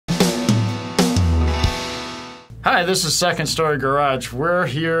Hi, this is Second Story Garage. We're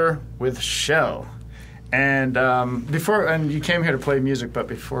here with Shel. And and you came here to play music, but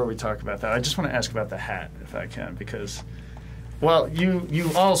before we talk about that, I just want to ask about the hat, if I can, because, well, you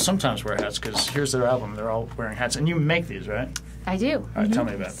all sometimes wear hats, because here's their album. They're all wearing hats, and you make these, right? I do. All right, tell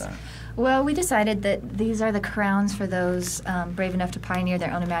me about that. Well, we decided that these are the crowns for those brave enough to pioneer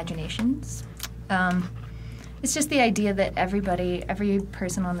their own imaginations. It's just the idea that every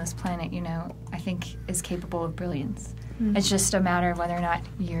person on this planet, I think is capable of brilliance. Mm-hmm. It's just a matter of whether or not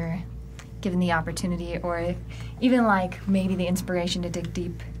you're given the opportunity or even maybe the inspiration to dig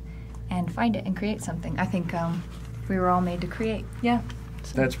deep and find it and create something. I think we were all made to create. Yeah.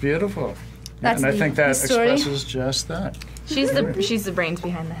 So. That's beautiful. That's and I think that expresses just that. She's the brains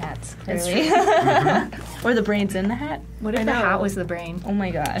behind the hats, clearly. Mm-hmm. Or the brains in the hat. What if the hat was the brain? Oh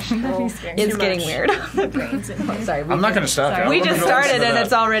my gosh. That'd be scary. It's getting weird. The brains in the Sorry. I'm not going to stop you. We just started and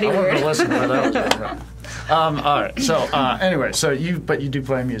it's already weird. I listen to that. All right. So anyway, you do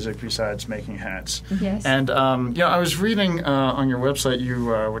play music besides making hats. Yes. And I was reading on your website you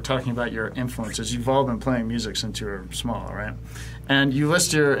were talking about your influences. You've all been playing music since you were small, right? And you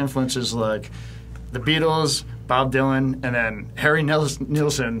list your influences like the Beatles, Bob Dylan, and then Harry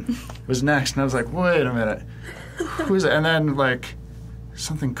Nilsson was next. And I was like, wait a minute, who's it? And then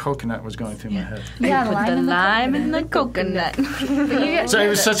something coconut was going through my head. Yeah, Put the lime in the coconut. So it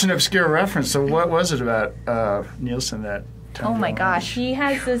was such an obscure reference. So what was it about Nilsson that turned Oh my you on? gosh. He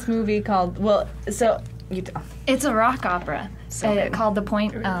has this movie called, It's a rock opera called The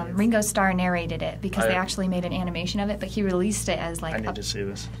Point. Really Ringo Starr narrated it because they actually made an animation of it, but he released it as I need to see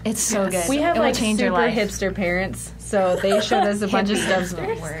this. It's so good. we have it will change your super life. hipster parents, so they showed us a bunch of stuff.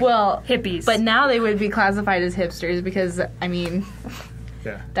 Well, hippies. But now they would be classified as hipsters because,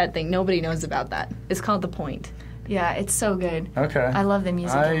 Yeah. that thing, nobody knows about that. It's called The Point. Yeah, it's so good. Okay. I love the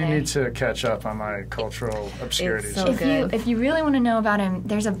music I in there. need to catch up on my cultural obscurities. so good. If you really want to know about him,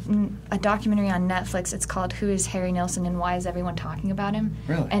 there's a documentary on Netflix. It's called Who is Harry Nilsson and Why is Everyone Talking About Him?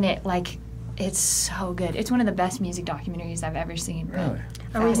 Really? And it's so good. It's one of the best music documentaries I've ever seen. Really?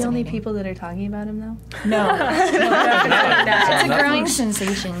 Are we the only Fascinating. people that are talking about him, though? No. It's a Netflix. growing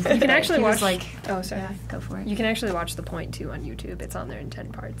sensation. You can actually He was watch. Oh, sorry. yeah, go for it. You can actually watch The Point too on YouTube. It's on there in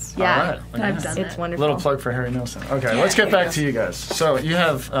 10 parts. Yeah. All right. Okay. I've done It's that. wonderful. Little plug for Harry Nilsson. Okay, let's get back to you guys. So you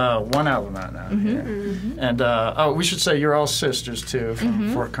have one album out now. Mm-hmm. Yeah. And we should say you're all sisters, too,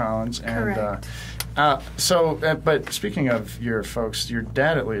 from Fort Collins. And, Correct. But speaking of your folks, your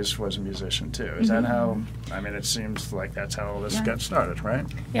dad at least was a musician, too. Is that how, it seems like that's how all this got started, right?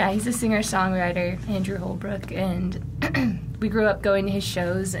 Yeah, he's a singer-songwriter, Andrew Holbrook, and we grew up going to his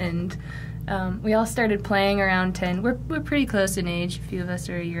shows, and we all started playing around 10. We're pretty close in age. A few of us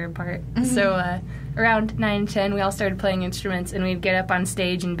are a year apart. So around 9 and 10, we all started playing instruments, and we'd get up on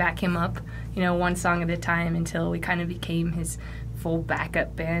stage and back him up, one song at a time until we kind of became his full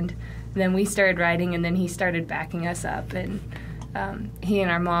backup band. Then we started writing, and then he started backing us up, and he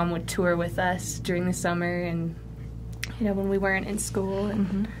and our mom would tour with us during the summer, and when we weren't in school,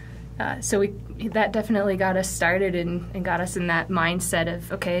 and so that definitely got us started and got us in that mindset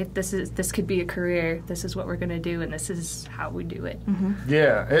of, okay, this could be a career, this is what we're going to do, and this is how we do it.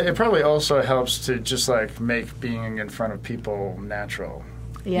 Yeah, it probably also helps to just make being in front of people natural.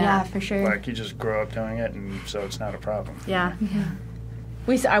 Yeah, for sure. You just grow up doing it, and so it's not a problem. Yeah.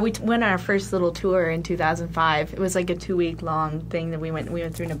 We went on our first little tour in 2005. It was like a 2-week long thing that we went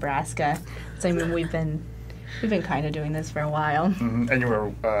through Nebraska. So we've been kind of doing this for a while. Mm-hmm. And you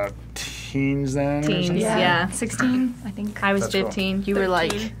were teens then? Teens, or something? yeah. 16, I think. I was That's cool. 15. You were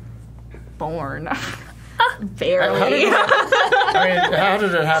 13. Born. Barely. How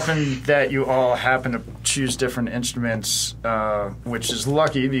did it happen that you all happened to choose different instruments, which is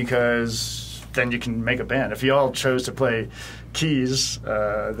lucky because then you can make a band. If you all chose to play keys,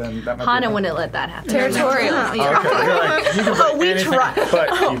 then that might Hannah be wouldn't let that happen. Territorial. Okay, you're you can play we anything tried. but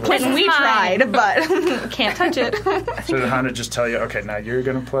keyboard. When we tried, but can't touch it. So did Hannah just tell you, okay, now you're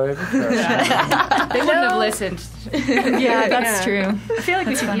going to play? They wouldn't have listened. Yeah, that's true. I feel like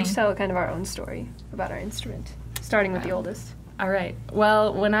we should funny. each tell kind of our own story about our instrument, starting with the oldest. All right.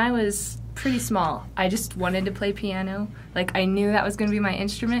 Well, when I was pretty small, I just wanted to play piano. I knew that was going to be my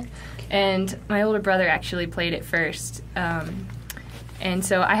instrument, and my older brother actually played it first. And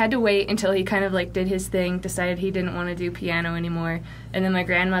so I had to wait until he kind of did his thing, decided he didn't want to do piano anymore, and then my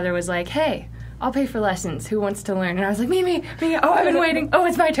grandmother was like, hey, I'll pay for lessons. Who wants to learn? And I was like, me. Oh, I've been waiting. Oh,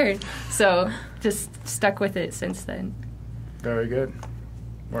 it's my turn. So just stuck with it since then. Very good.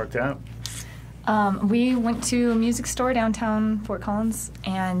 Worked out. We went to a music store downtown Fort Collins,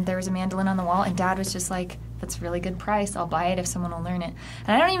 and there was a mandolin on the wall, and Dad was just like, that's a really good price. I'll buy it if someone will learn it. And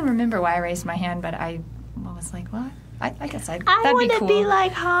I don't even remember why I raised my hand, but I was like, well, I guess that'd I be want to cool. be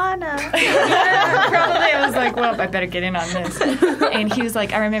like Hannah. Probably I was like, well, I better get in on this. And he was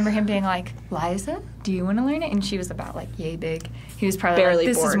like, I remember him being like, Liza, do you want to learn it? And she was about like yay big. He was probably Barely like,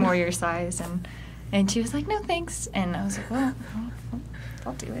 this born. is more your size. And she was like, no, thanks. And I was like, well,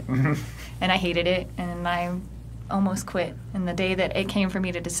 I'll do it. And I hated it, and I almost quit. And the day that it came for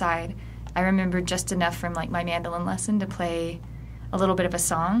me to decide, I remember just enough from like my mandolin lesson to play a little bit of a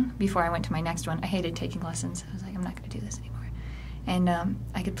song before I went to my next one. I hated taking lessons. I was like, I'm not going to do this anymore. And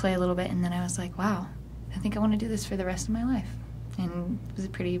I could play a little bit, and then I was like, wow, I think I want to do this for the rest of my life. And it was a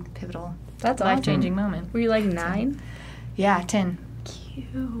pretty pivotal, That's awesome. life-changing moment. Were you like 9? Yeah, 10.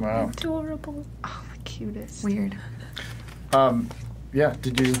 Cute. Wow. Adorable. Oh, the cutest. Weird. Yeah,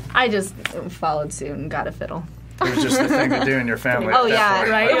 did you? I just followed suit and got a fiddle. It was just the thing to do in your family. Oh at that yeah, point.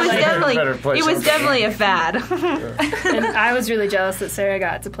 right? It was Like, definitely better play it was something. definitely a fad. And I was really jealous that Sarah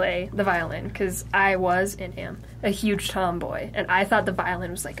got to play the violin because I was and am a huge tomboy, and I thought the violin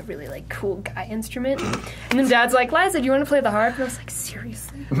was like a really like cool guy instrument. And then Dad's like, "Liza, do you want to play the harp?" And I was like,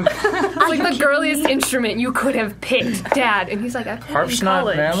 "Seriously?" It's like the girliest instrument you could have picked, Dad. And he's like, "I played Harp's in not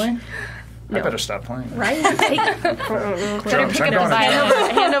college." manly? I No. better stop playing. Right? Better Drums, pick I'm it up. going to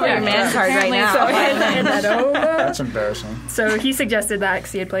drums. Hand over your man card right now. So hand that over. That's embarrassing. So he suggested that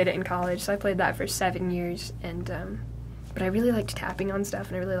because he had played it in college. So I played that for 7 years, and but I really liked tapping on stuff,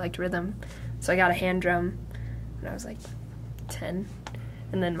 and I really liked rhythm. So I got a hand drum when I was like 10,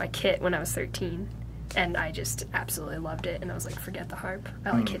 and then my kit when I was 13, and I just absolutely loved it. And I was like, forget the harp.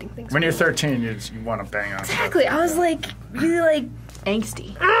 I like hitting things. When you're with it. 13, you want to bang on Exactly. I was like really like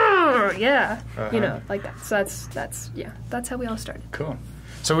Angsty. yeah, Uh-huh. you know, like that. So that's how we all started. Cool.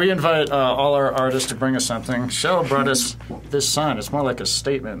 So we invite all our artists to bring us something. Shel brought us this sign. It's more like a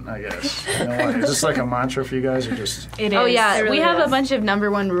statement, I guess. You know what? Is this like a mantra for you guys, or just? It is. Oh yeah, It really we have is. a bunch of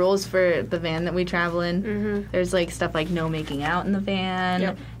number 1 rules for the van that we travel in. Mm-hmm. There's like stuff like no making out in the van,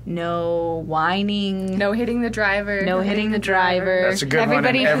 Yep. no whining, No hitting the driver. no hitting the driver. That's a good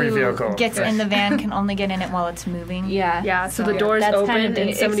Everybody one in every who vehicle. gets in the van can only get in it while it's moving. Yeah. Yeah. So So the doors That's open kind of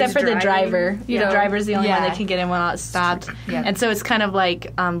and somebody's except for the driving. driver. Yeah. The driver's the only one Yeah. that can get in while it's stopped. Yeah. And so it's kind of like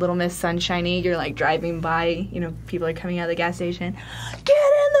Little Miss Sunshiny. You're like driving by, you know, people are coming out of the gas station. Get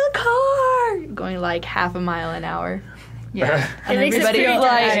in the car! Going like half a mile an hour. Yeah. It makes it everybody's feel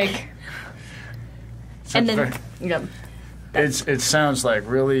like, So and it's then very- yeah. it sounds like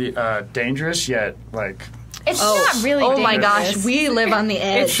really dangerous, yet like It's not really oh my dangerous. gosh, we live on the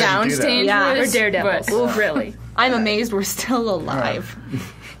edge. It sounds do that. dangerous. Yeah. We're daredevils. But- Really. I'm amazed we're still alive.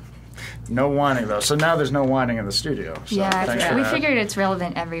 no whining though. So now there's no whining in the studio. So Yeah, thanks for we that. figured it's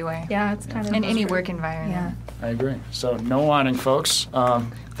relevant everywhere. Yeah, it's kind of In any work environment. Yeah. I agree. So no whining, folks.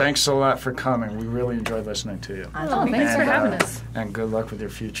 Thanks a lot for coming. We really enjoyed listening to you. Oh, thanks for And, having us. And good luck with your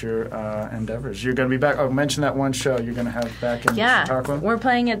future endeavors. You're going to be back. Oh, mention that one show you're going to have back in Yeah, Chautauqua. we're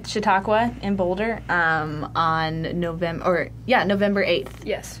playing at Chautauqua in Boulder on November 8th.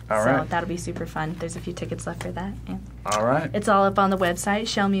 Yes. All so right. that'll be super fun. There's a few tickets left for that. Yeah. All right. It's all up on the website,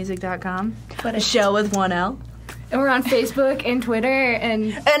 shellmusic.com. But a show with 1 L. And we're on Facebook and Twitter and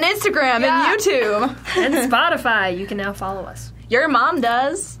And Instagram Yeah. and YouTube. and Spotify. You can now follow us. Your mom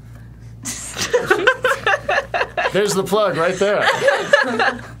does. There's the plug right there.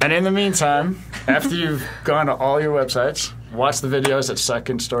 And in the meantime, after you've gone to all your websites, watch the videos at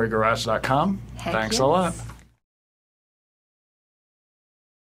secondstorygarage.com. Heck Thanks yes. a lot.